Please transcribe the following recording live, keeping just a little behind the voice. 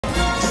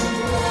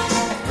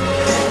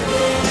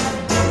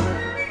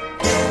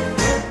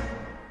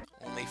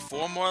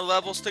4 more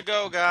levels to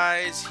go,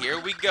 guys. Here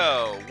we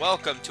go.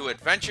 Welcome to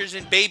Adventures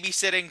in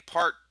Babysitting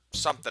Part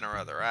something or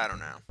other. I don't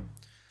know.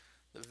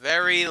 The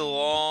very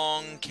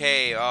long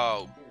cave.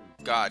 Oh,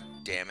 god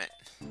damn it.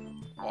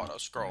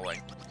 Auto-scrolling.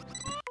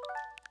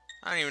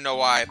 I don't even know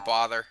why I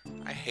bother.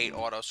 I hate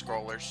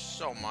auto-scrollers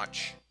so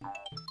much.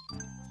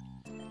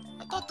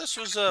 I thought this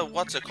was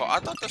what's it called? I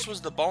thought this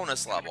was the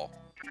bonus level.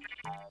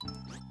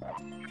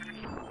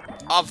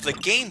 Of the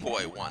Game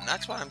Boy one.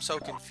 That's why I'm so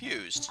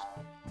confused.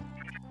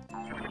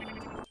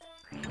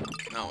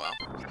 Oh well.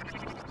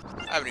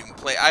 I haven't even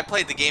played. I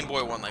played the Game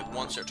Boy one like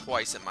once or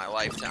twice in my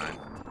lifetime.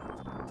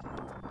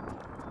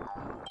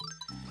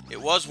 It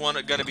was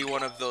gonna be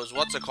one of those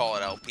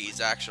what's-it-called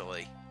LPs,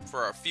 actually.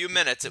 For a few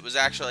minutes, it was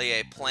actually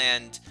a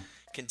planned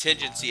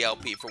contingency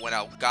LP for when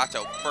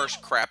Elgato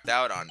first crapped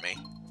out on me.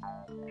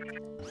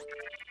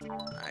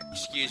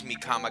 Excuse me,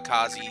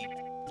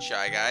 kamikaze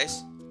Shy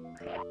Guys.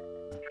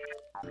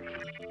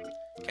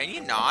 Can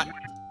you not?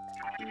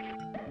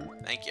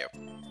 Thank you.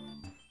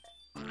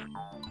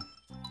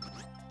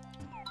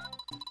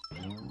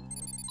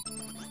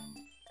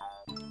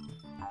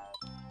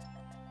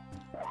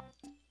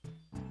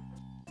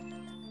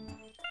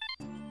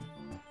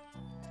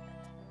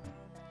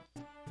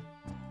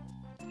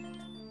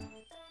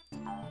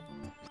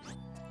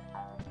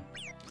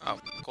 Oh,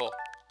 cool.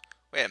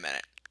 Wait a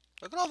minute.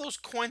 Look at all those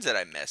coins that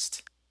I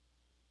missed.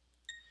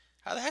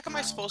 How the heck am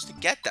I supposed to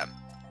get them?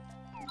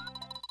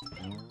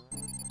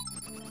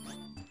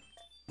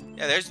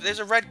 Yeah, there's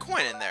a red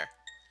coin in there.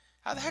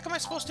 How the heck am I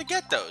supposed to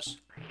get those?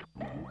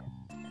 It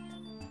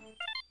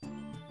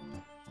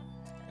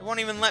won't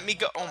even let me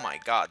go. Oh my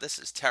god, this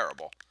is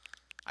terrible.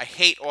 I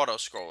hate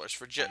auto-scrollers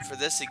for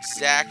this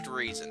exact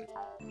reason.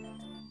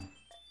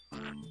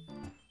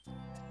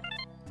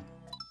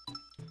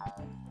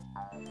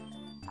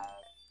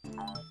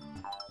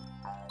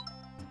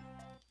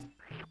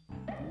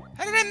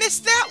 How did I miss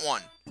that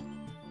one?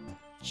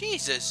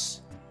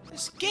 Jesus.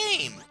 This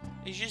game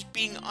is just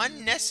being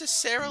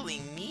unnecessarily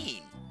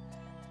mean.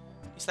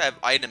 At least I have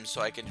items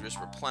so I can just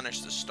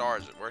replenish the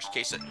stars at worst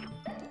case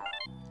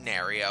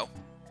scenario.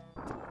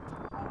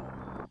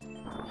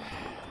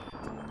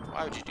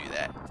 Why would you do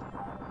that?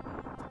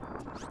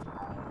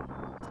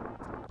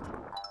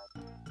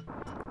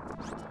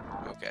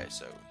 Okay,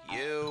 so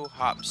you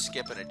hop,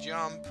 skip, and a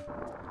jump.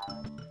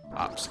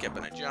 Hop, skip,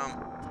 and a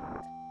jump.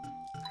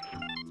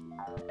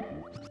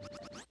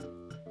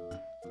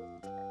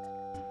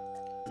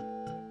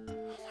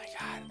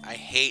 I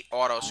hate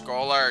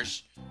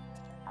auto-scrollers.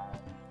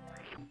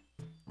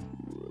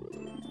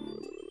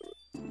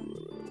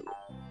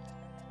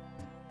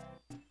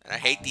 And I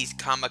hate these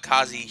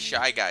kamikaze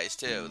Shy Guys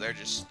too. They're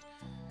just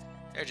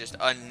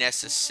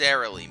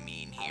unnecessarily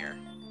mean here.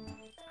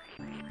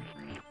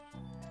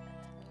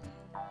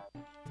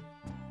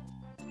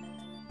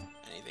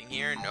 Anything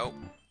here? Nope.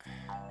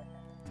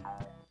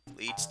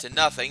 Leads to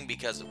nothing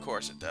because of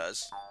course it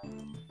does.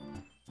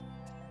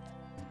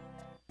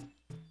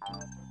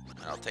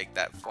 I'll take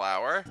that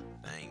flower.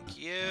 Thank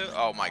you.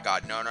 Oh my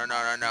god, no, no,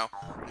 no, no, no.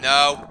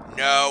 No,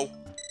 no.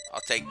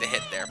 I'll take the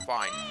hit there,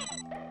 fine.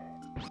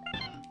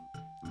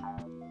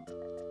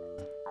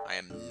 I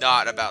am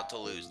not about to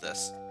lose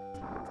this.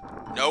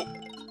 Nope.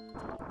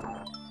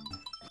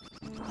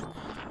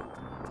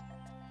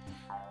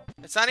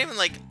 It's not even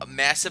like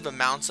massive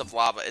amounts of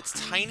lava. It's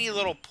tiny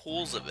little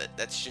pools of it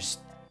that's just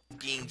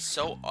being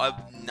so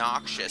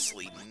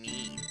obnoxiously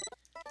mean.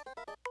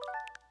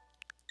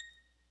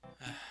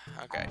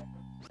 Okay.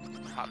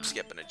 Hop,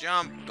 skip, and a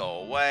jump.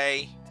 Go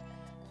away.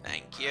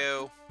 Thank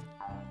you.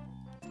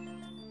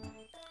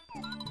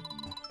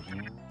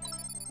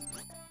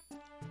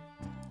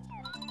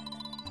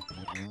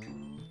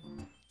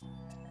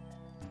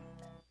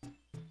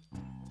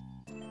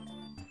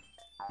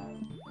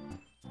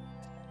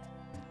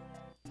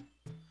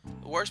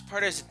 The worst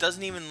part is it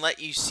doesn't even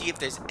let you see if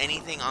there's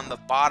anything on the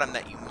bottom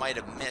that you might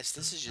have missed.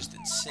 This is just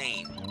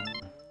insane.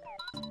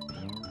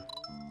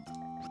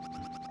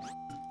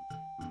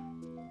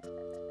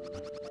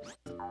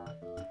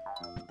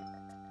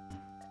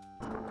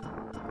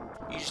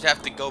 You just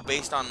have to go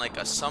based on, like,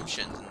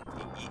 assumptions. And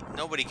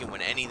nobody can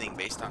win anything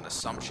based on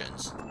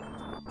assumptions.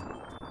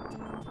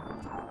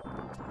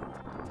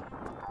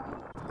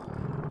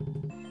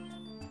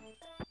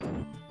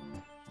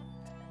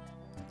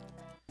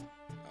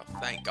 Oh,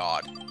 thank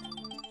God.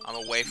 I'm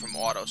away from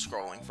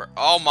auto-scrolling for...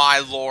 Oh, my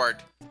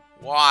lord.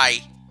 Why?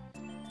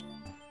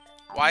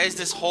 Why is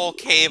this whole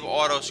cave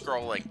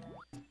auto-scrolling?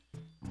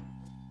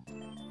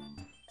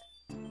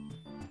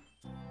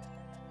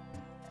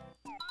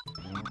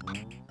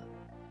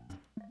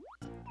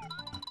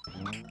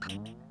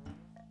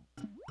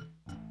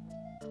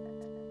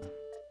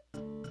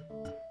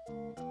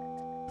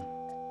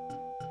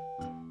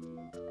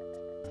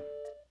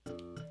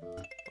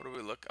 What do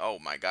we look? Oh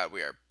my god,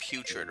 we are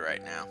putrid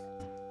right now.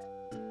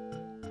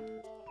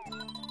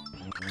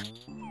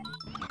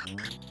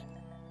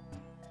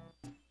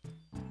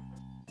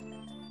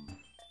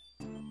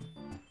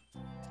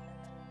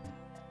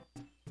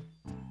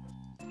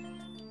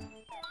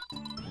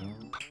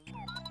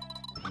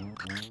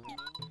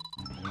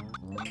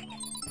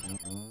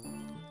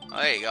 Oh,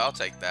 there you go. I'll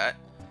take that.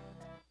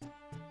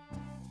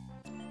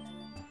 I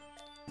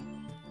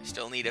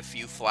still need a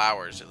few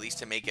flowers, at least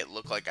to make it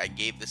look like I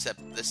gave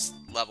this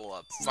level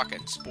a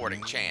fucking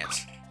sporting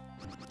chance.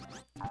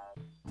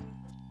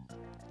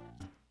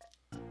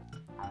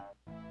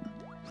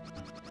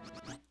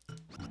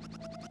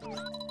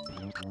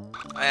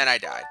 And I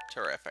died.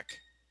 Terrific.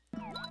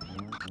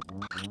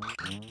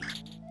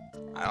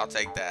 I'll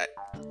take that.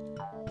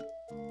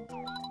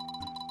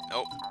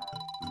 Nope.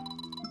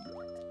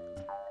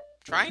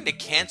 Trying to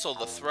cancel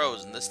the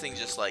throws, and this thing's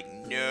just like,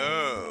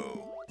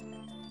 no.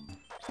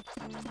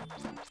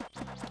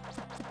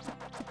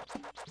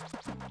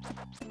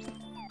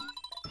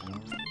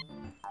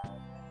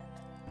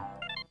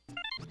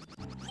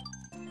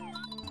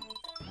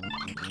 Oh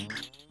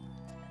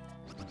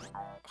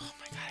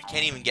my god, I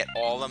can't even get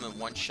all of them in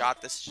one shot.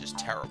 This is just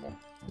terrible.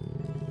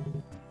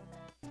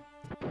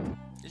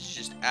 This is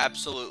just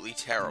absolutely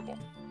terrible.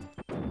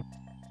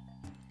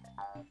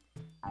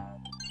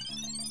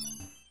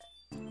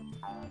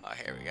 Oh,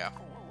 here we go.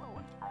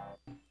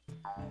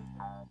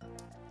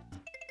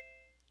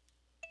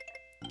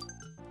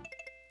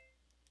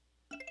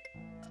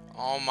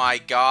 Oh my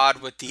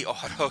god, with the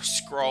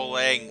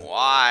auto-scrolling.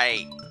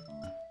 Why?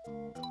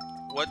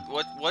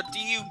 What do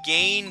you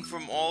gain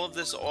from all of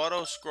this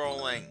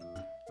auto-scrolling?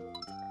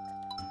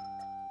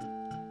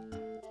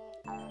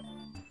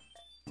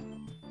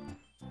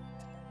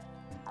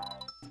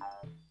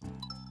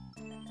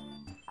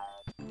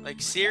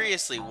 Like,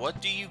 seriously,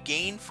 what do you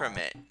gain from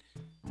it?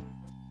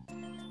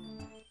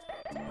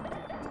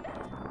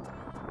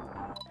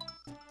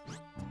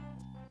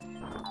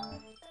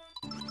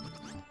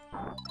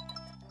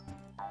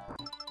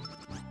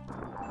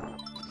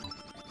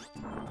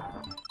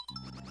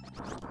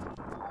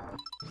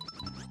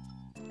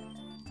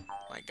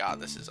 My god,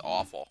 this is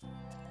awful.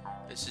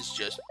 This is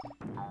just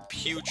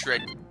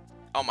putrid.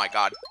 Oh my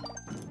god.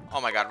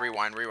 Oh my god,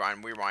 rewind,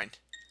 rewind, rewind.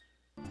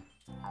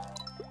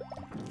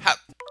 How?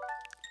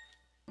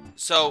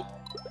 So,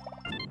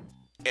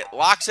 it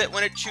locks it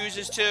when it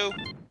chooses to?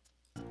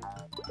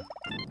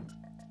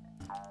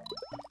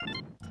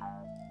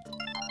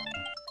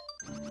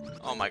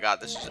 Oh my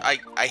god, this is... I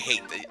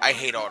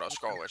hate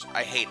auto-scrollers.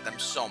 I hate them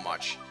so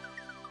much.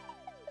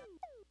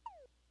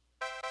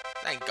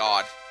 Thank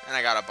god. And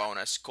I got a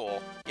bonus.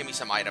 Cool. Give me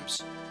some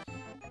items.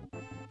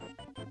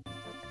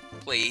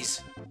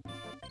 Please.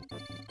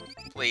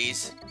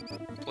 Please.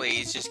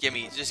 Please, just give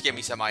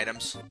me some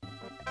items.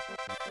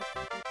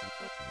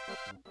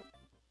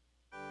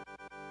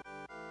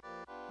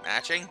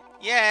 Matching?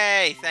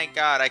 Yay! Thank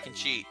god I can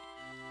cheat.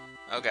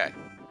 Okay.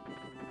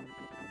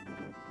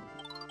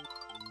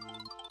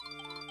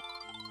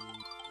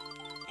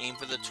 Aim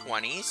for the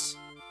 20s.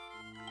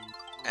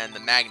 And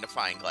the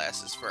magnifying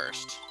glasses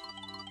first.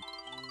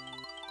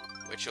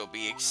 Which will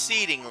be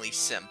exceedingly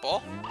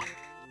simple.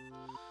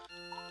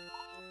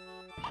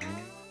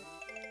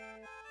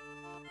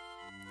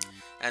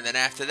 And then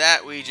after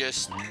that, we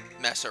just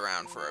mess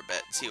around for a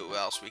bit and see what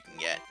else we can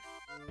get.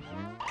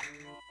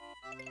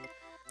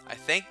 I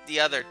think the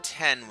other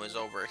 10 was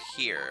over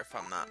here, if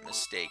I'm not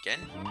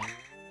mistaken.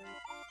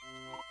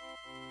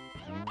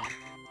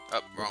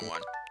 Oh, wrong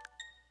one.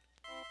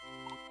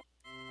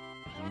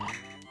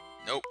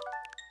 Nope.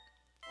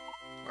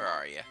 Where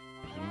are you?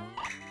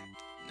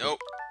 Nope.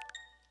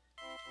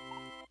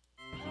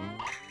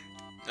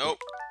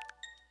 Nope.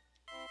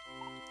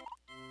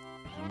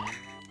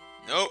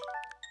 Nope.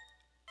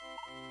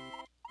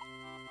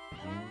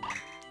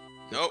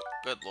 Nope.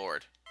 Good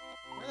lord.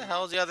 Where the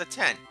hell is the other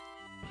 10?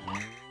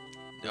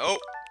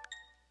 Nope.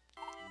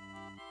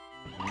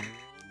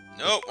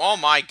 Nope. Oh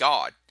my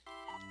god.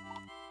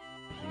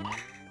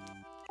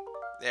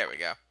 There we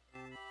go.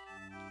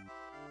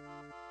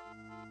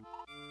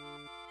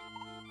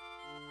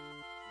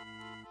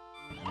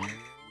 I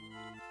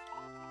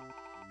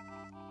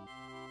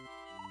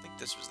think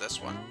this was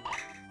this one.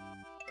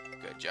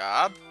 Good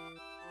job.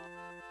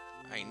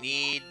 I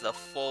need the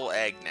full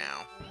egg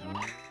now.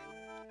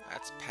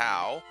 That's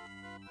POW.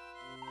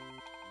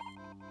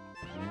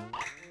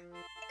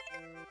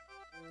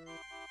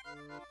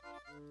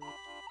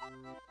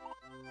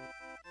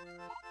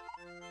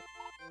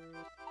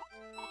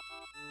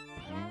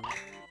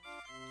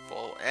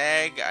 Full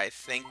egg, I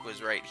think,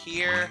 was right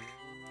here.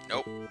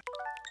 Nope.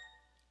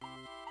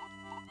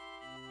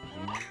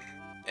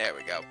 There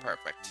we go,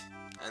 perfect.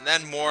 And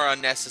then more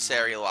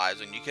unnecessary lives,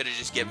 when you could have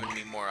just given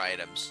me more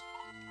items.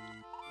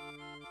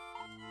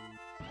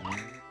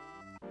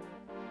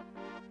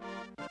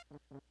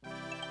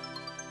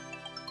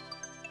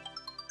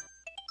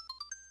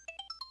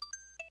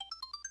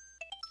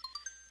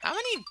 How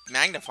many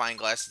magnifying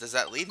glasses does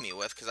that leave me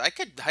with? Because I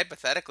could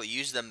hypothetically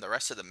use them the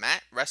rest of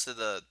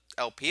the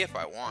LP if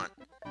I want.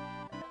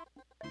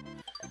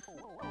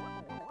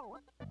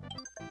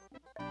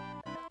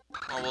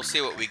 Well, we'll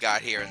see what we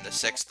got here in the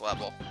 6th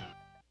level.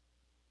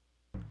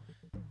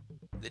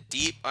 The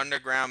deep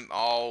underground...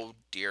 Oh,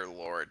 dear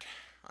lord.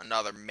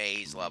 Another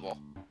maze level.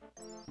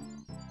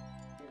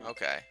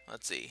 Okay,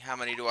 let's see. How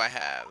many do I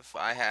have?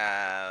 I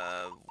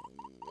have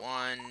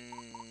 1,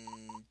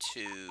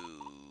 2.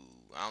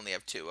 I only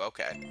have 2.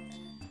 Okay.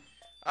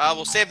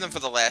 We'll save them for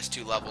the last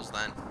 2 levels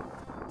then.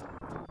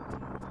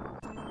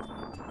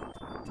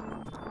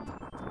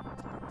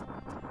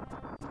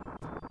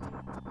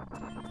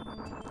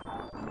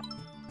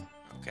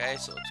 Okay,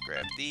 so let's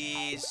grab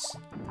these.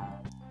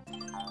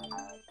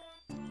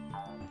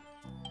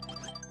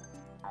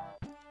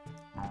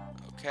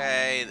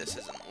 Okay, this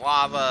isn't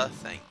lava,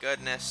 thank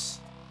goodness.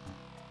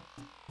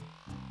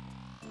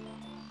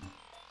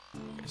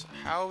 Okay, so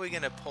how are we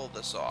gonna pull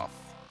this off?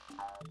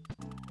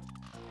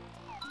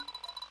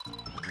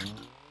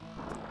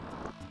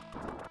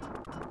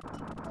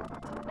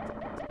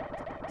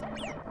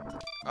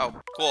 Oh,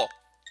 cool.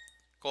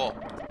 Cool.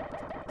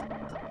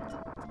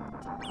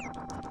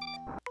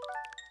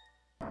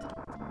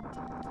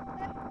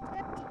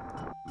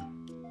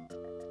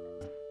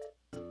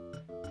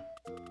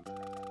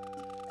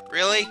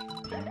 Really?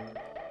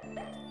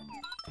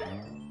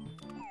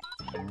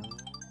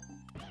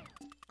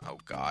 Oh,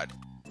 God.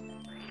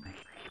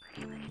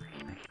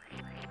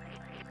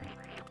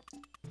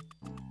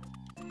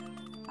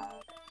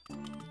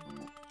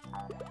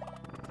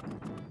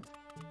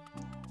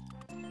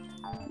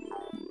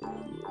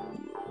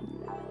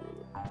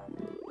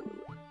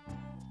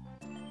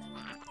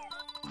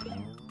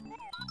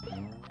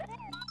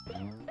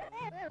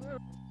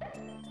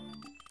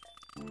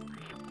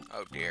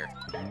 Oh, dear.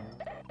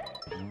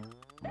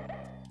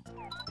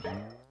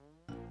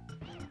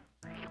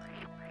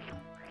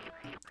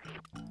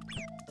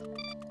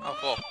 Oh,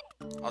 cool.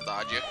 I'll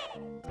dodge you.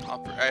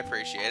 I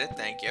appreciate it.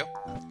 Thank you.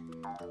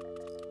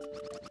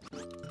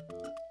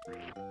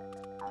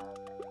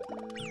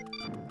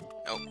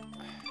 Nope.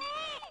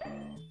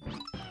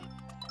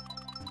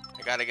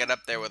 I gotta get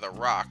up there with a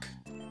rock.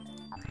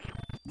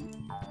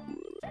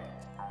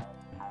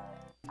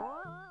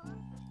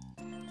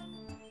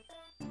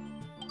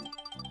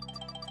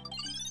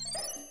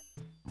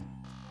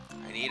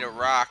 I need a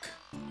rock.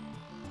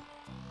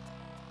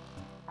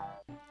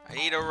 I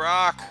need a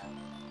rock.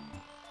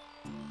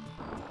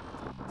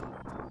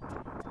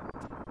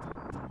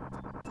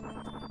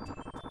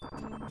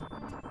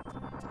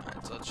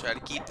 Alright, so let's try to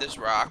keep this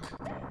rock.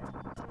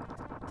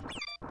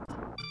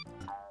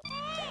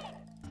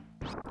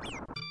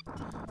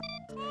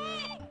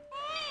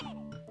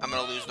 I'm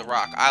gonna lose the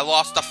rock. I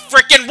lost the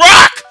freaking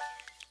rock!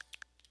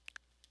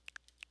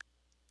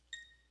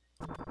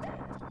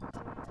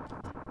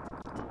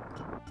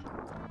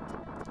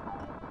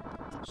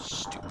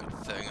 Stupid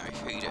thing, I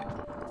hate it.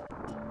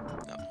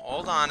 Now,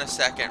 hold on a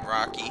second,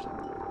 Rocky.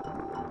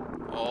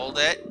 Hold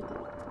it.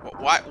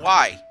 Why?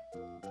 Why?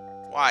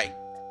 Why?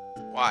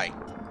 Why?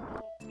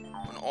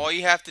 When all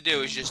you have to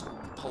do is just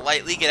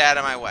politely get out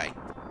of my way.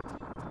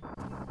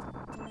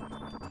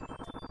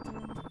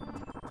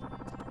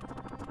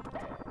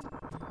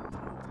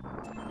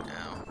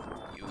 Now,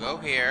 you go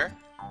here.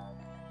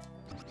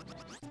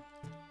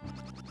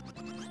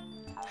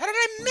 How did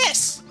I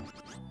miss?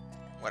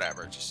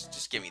 Whatever,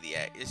 just give me the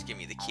egg. Just give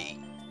me the key.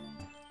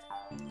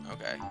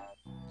 Okay.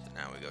 So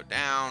now we go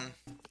down.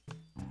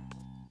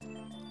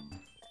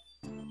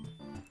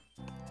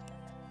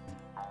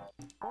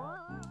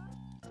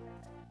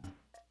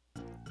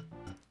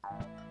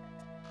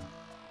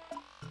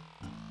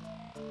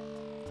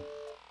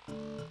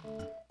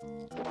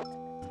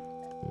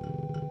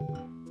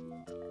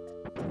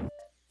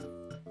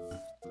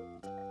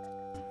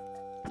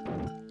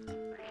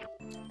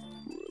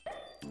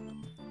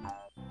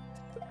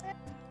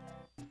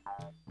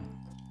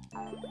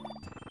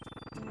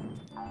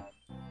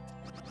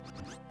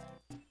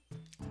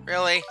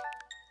 Really?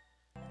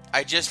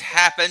 I just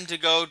happened to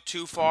go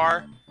too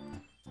far?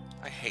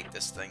 I hate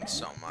this thing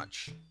so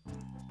much.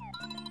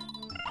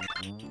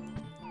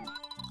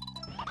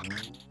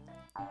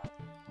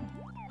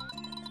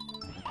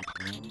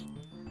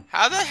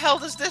 How the hell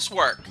does this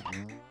work?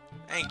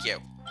 Thank you.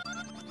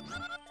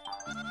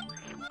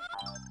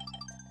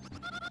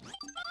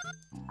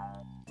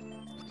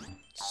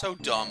 So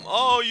dumb.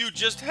 Oh, you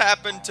just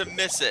happened to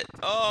miss it.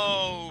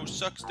 Oh,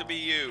 sucks to be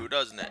you,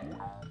 doesn't it?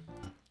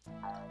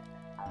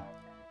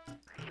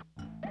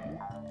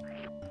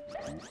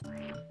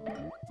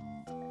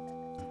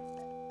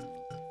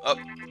 Oh.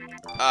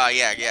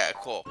 Yeah,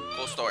 cool.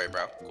 Cool story,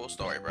 bro. Cool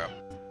story, bro.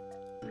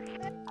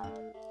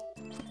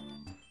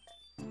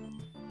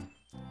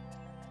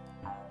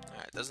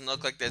 Alright, doesn't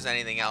look like there's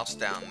anything else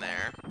down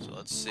there. So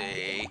let's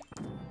see.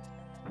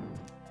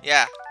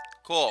 Yeah,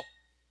 cool.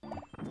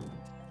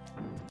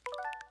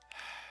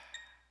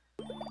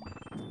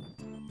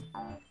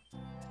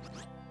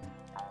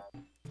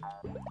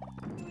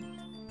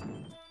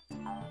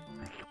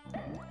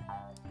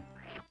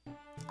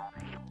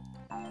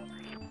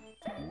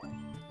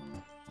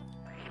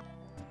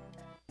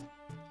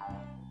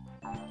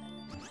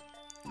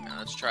 Now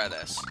let's try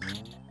this.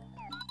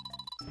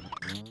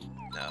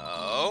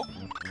 No.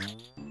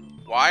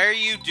 Why are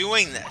you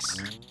doing this?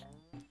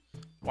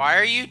 Why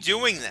are you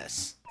doing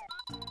this?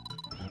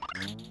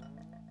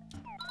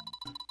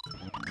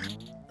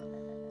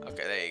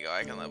 Okay, there you go.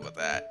 I can live with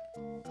that.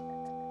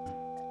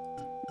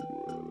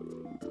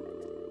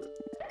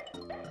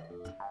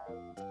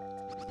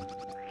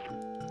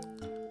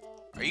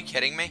 you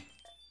kidding me?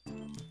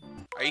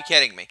 Are you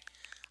kidding me?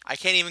 I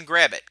can't even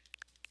grab it.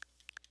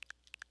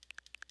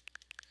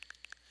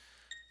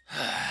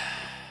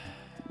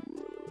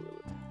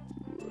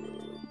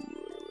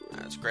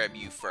 Let's grab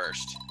you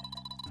first.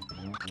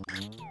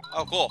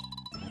 Oh, cool.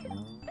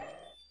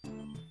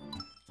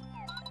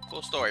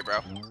 Cool story, bro.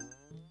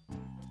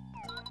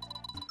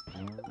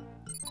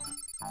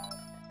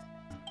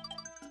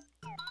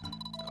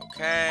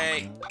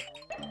 Okay.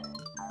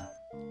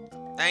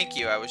 Thank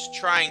you. I was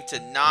trying to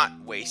not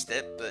waste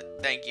it, but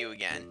thank you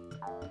again.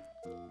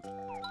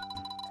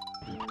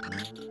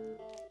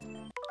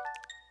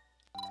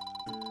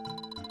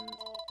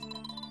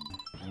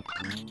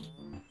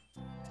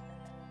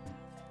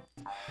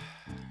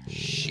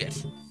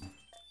 Shit.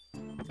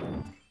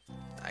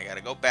 I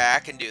gotta go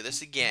back and do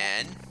this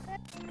again.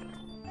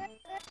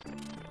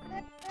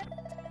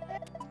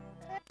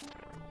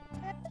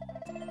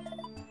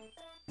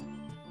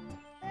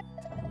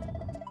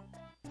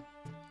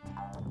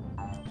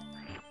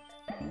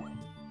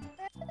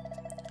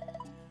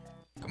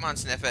 Come on,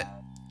 sniff it.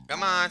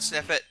 Come on,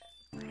 sniff it.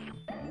 Is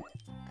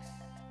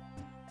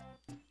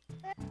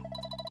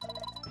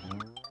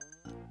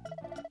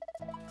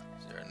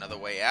there another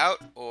way out?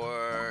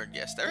 Or...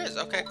 yes, there is.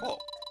 Okay, cool.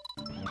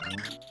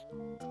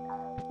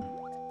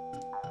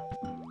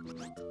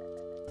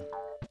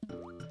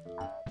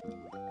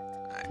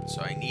 Alright,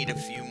 so I need a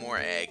few more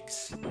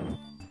eggs.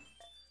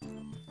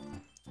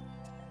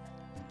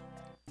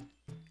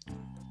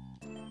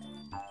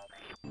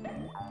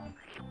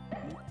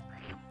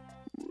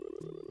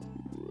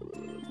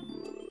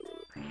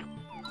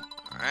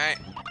 Alright.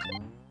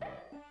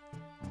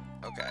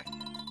 Okay.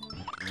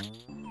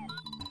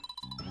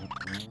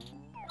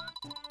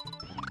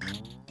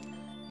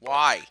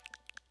 Why?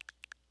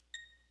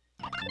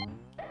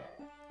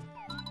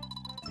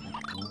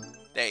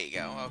 There you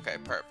go. Okay,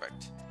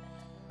 perfect.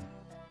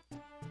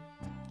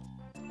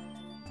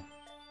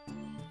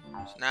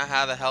 So now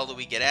how the hell do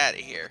we get out of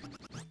here?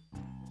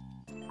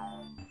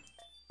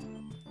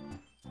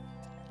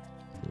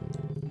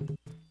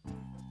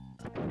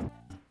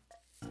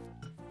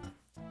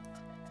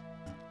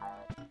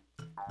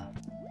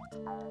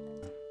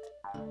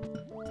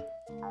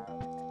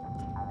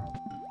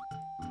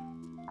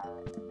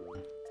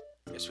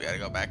 Guess we gotta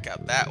go back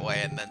out that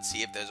way and then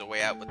see if there's a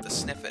way out with the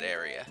sniff it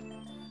area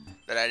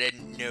that I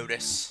didn't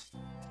notice.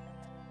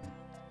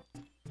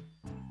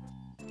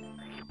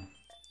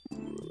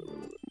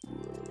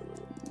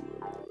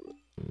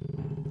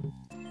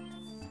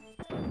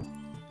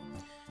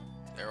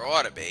 There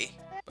ought to be,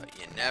 but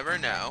you never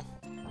know.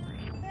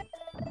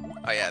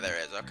 Oh yeah, there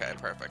is. Okay,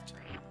 perfect.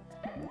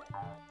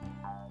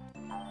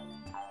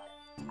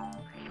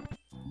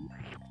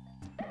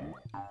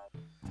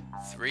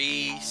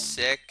 Three,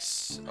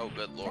 6. Oh,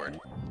 good lord.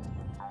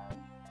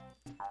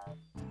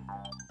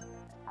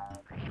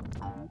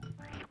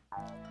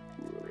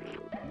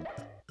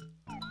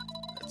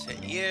 Let's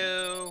hit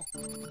you.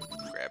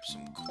 Grab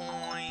some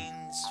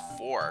coins.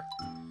 4.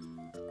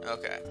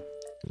 Okay.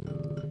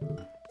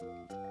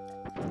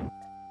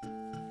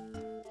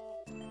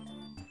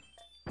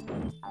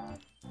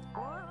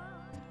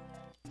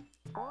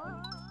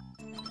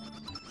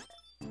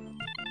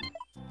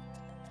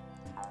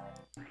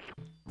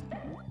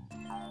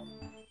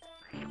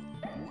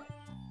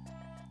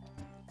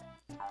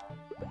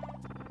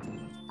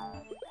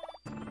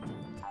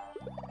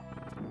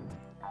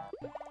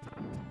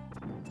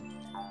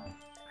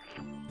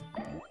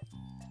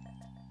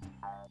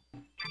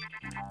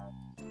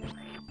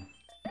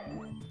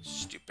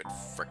 Stupid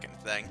frickin'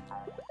 thing.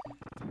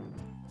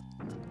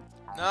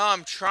 No,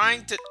 I'm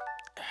trying to...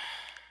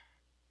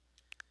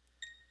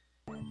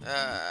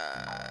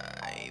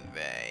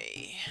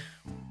 They...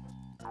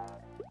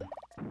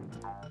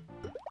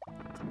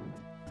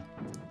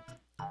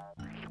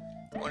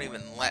 Won't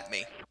even let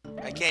me.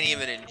 I can't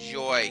even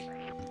enjoy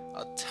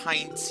a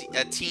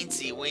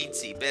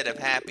teensy-weensy bit of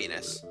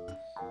happiness.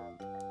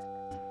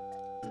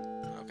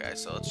 Okay,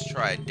 so let's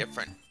try a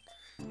different...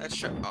 Let's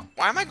try... Oh,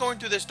 why am I going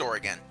through this door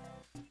again?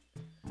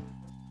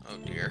 Oh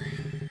dear.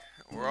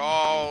 We're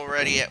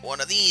already at one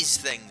of these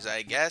things,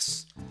 I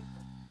guess.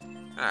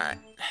 Alright.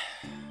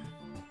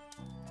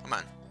 Come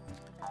on.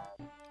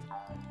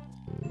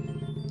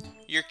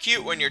 You're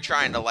cute when you're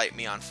trying to light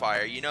me on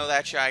fire. You know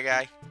that, Shy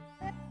Guy?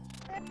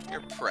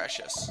 You're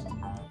precious.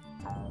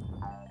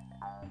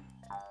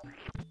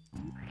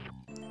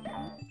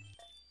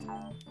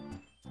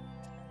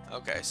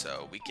 Okay,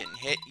 so we can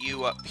hit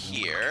you up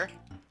here.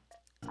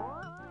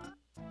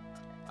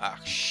 Ah,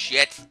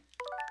 shit.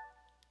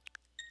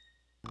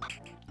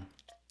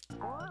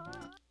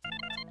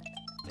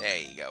 There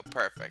you go.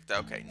 Perfect.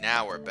 Okay,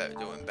 now we're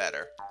doing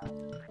better.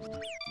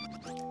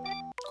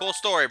 Cool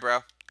story, bro.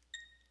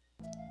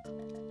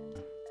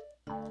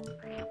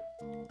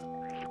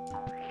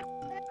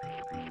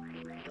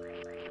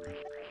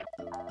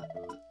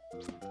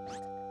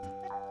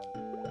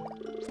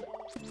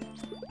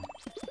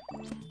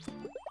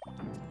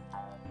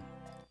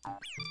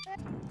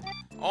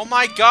 Oh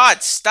my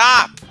god,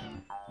 stop!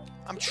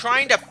 I'm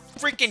trying to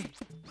freaking...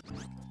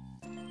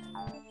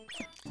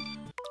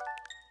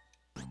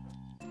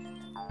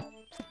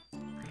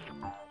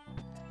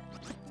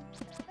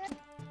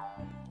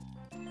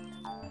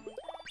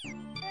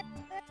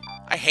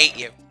 hate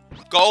you.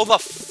 Go the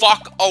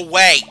fuck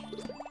away!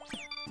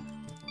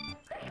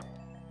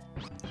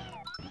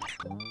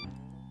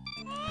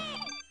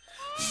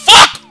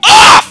 Fuck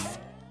off!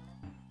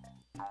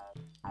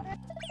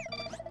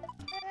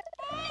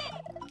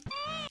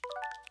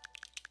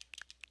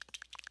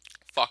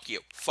 Fuck you.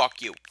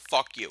 Fuck you.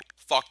 Fuck you.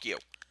 Fuck you.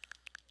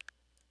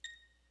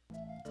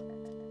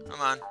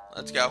 Come on,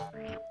 let's go.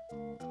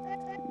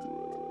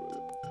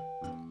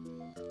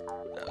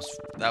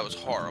 That was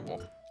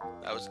horrible.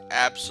 That was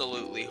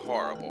absolutely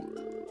horrible.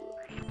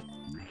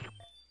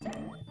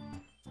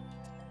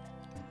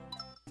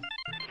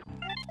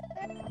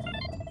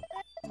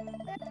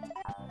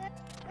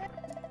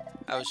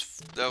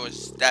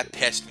 That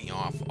pissed me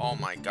off. Oh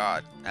my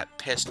god, that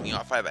pissed me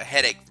off. I have a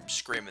headache from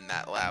screaming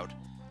that loud.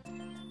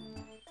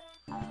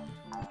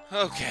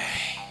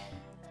 Okay.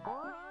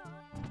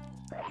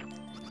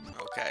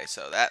 Okay,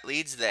 so that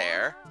leads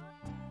there.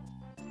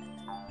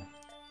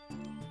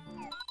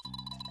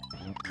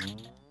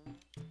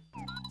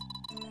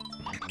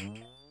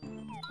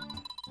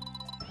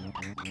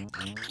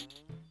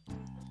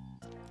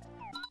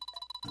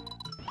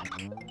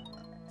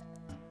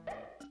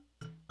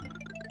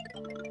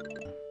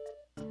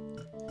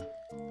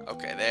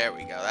 Okay, there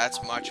we go.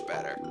 That's much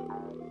better.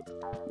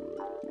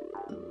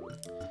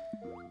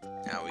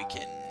 Now we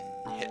can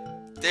hit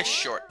this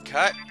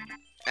shortcut.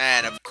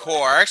 And of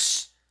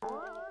course...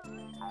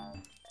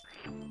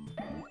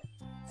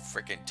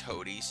 Frickin'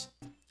 toadies.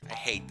 I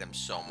hate them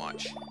so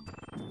much.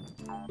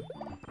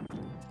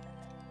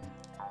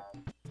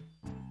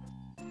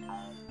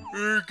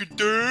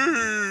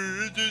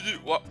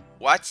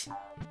 What?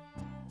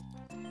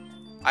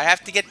 I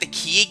have to get the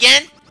key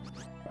again?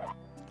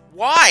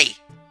 Why?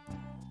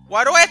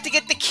 Why do I have to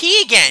get the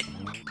key again?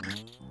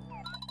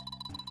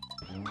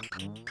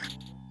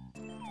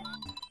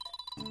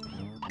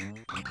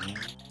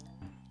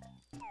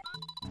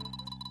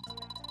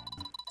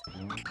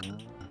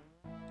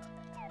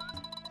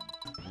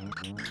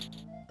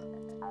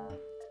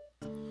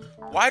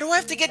 Why do I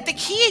have to get the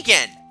key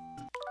again?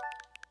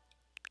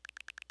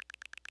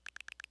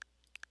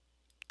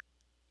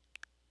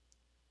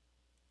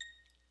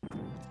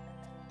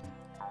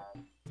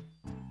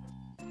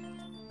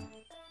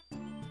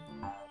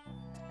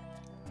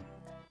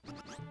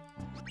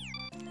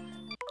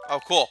 Oh,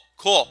 cool,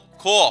 cool,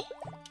 cool,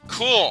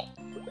 cool.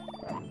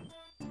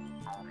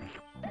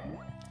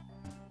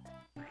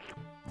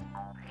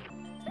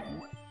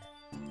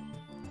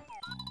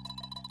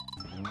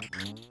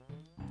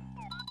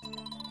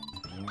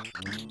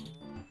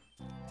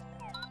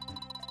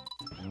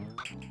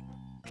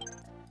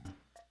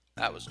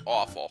 That was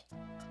awful.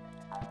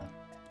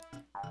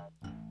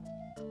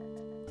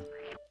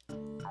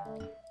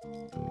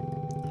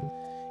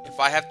 If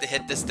I have to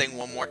hit this thing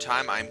one more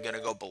time, I'm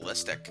gonna go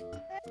ballistic.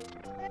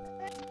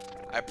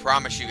 I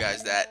promise you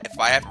guys that. If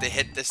I have to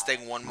hit this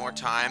thing one more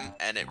time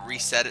and it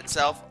reset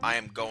itself, I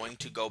am going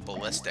to go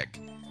ballistic.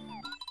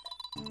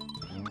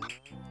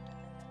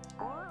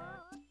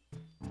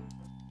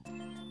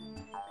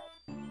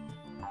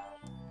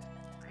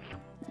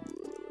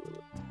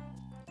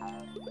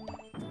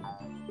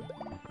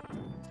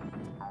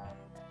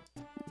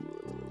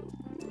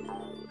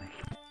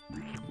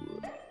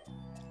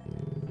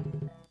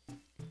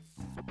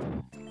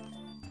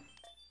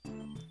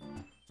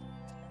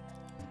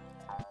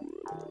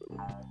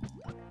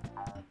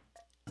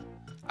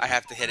 I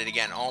have to hit it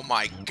again. Oh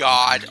my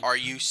god, are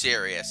you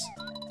serious?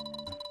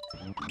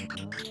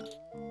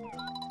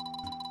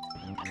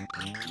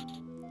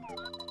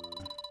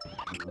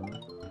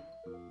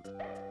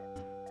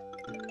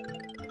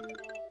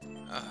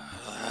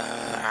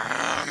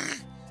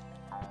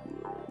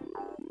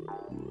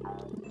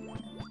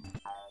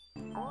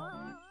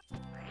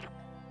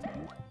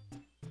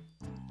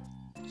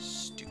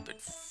 Stupid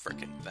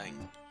frickin'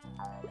 thing.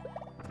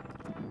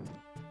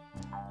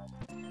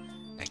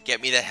 Get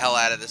me the hell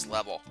out of this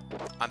level.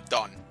 I'm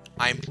done.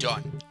 I'm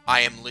done. I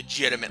am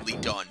legitimately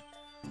done.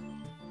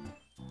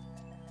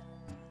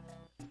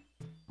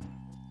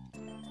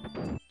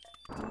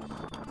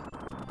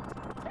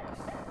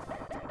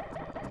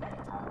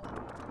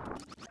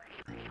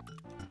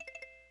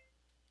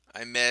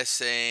 I'm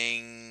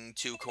missing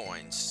 2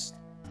 coins.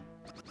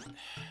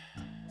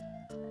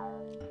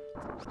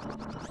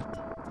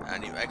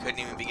 I couldn't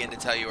even begin to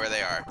tell you where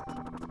they are.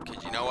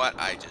 Because you know what?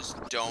 I just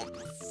don't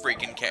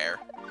freaking care.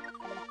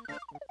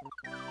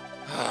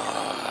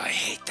 Oh, I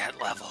hate that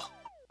level.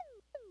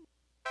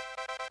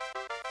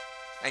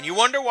 And you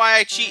wonder why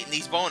I cheat in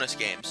these bonus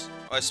games.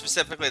 Or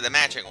specifically the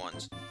matching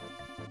ones.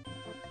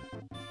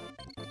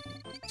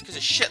 It's because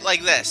of shit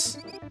like this.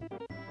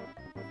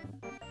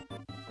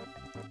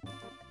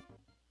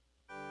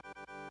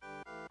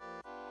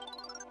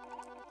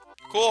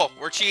 Cool,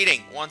 we're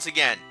cheating once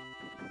again.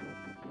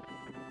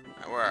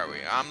 Where are we?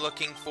 I'm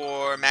looking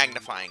for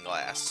magnifying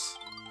glass.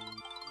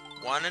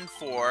 1 and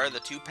 4, the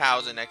 2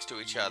 pals are next to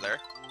each other.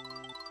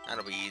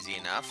 That'll be easy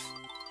enough.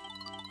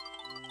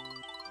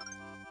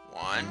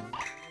 1.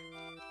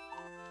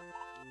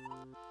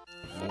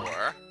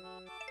 4.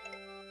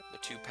 The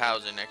 2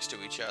 pals are next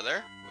to each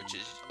other, which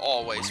is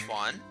always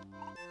fun.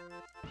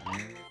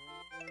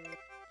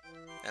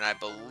 And I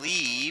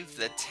believe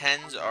the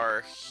 10s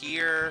are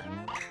here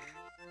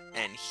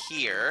and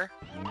here.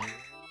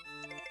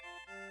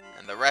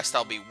 And the rest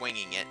I'll be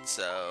winging it,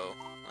 so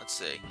let's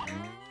see.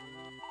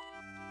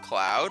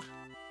 Cloud,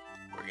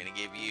 we're gonna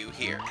give you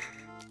here.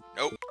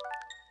 Nope.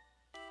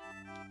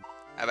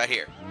 How about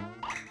here?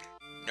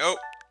 Nope.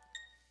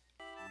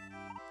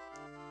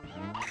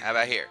 How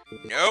about here?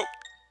 Nope.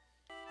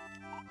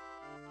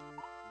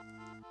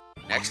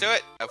 Next to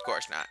it? Of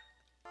course not.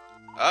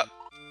 Up.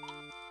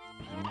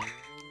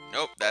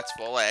 Nope, that's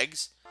full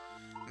eggs.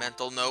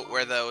 Mental note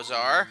where those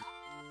are.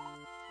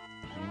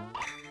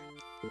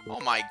 Oh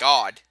my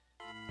god.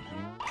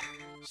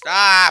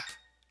 Stop!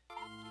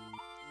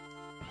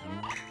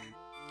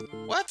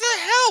 What the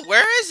hell?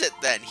 Where is it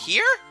then?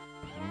 Here?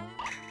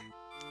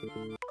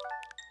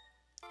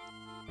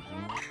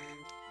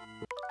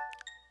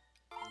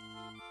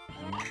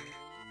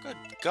 Good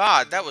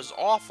god, that was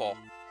awful.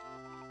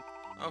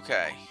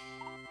 Okay.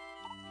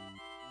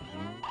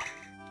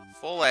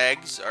 Full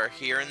eggs are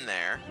here and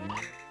there.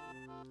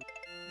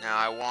 Now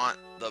I want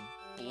the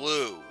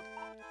blue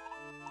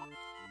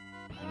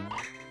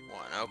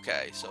one.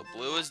 Okay, so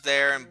blue is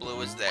there and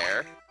blue is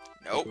there.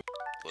 Nope.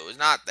 Blue is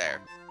not there.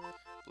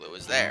 Blue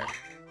is there.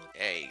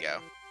 There you go.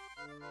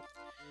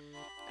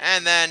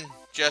 And then,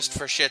 just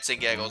for shits and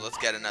giggles, let's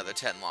get another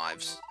 10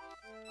 lives.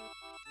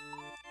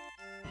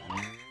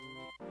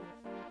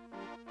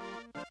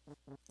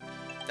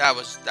 That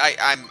was...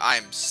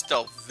 I'm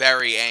still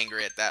very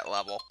angry at that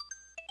level.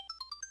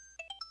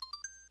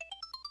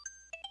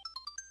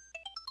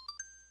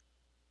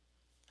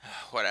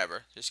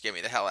 Whatever. Just get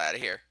me the hell out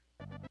of here.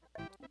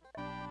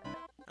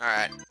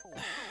 Alright.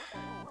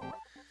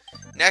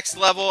 Next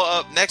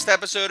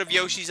episode of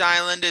Yoshi's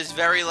Island is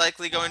very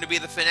likely going to be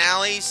the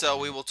finale, so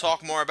we will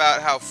talk more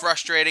about how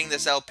frustrating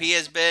this LP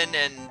has been,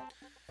 and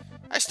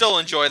I still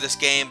enjoy this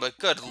game, but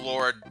good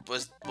lord,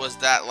 was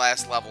that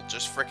last level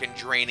just freaking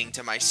draining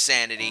to my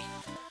sanity.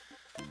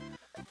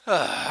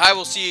 I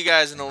will see you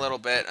guys in a little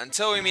bit.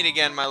 Until we meet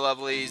again, my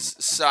lovelies,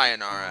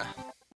 sayonara.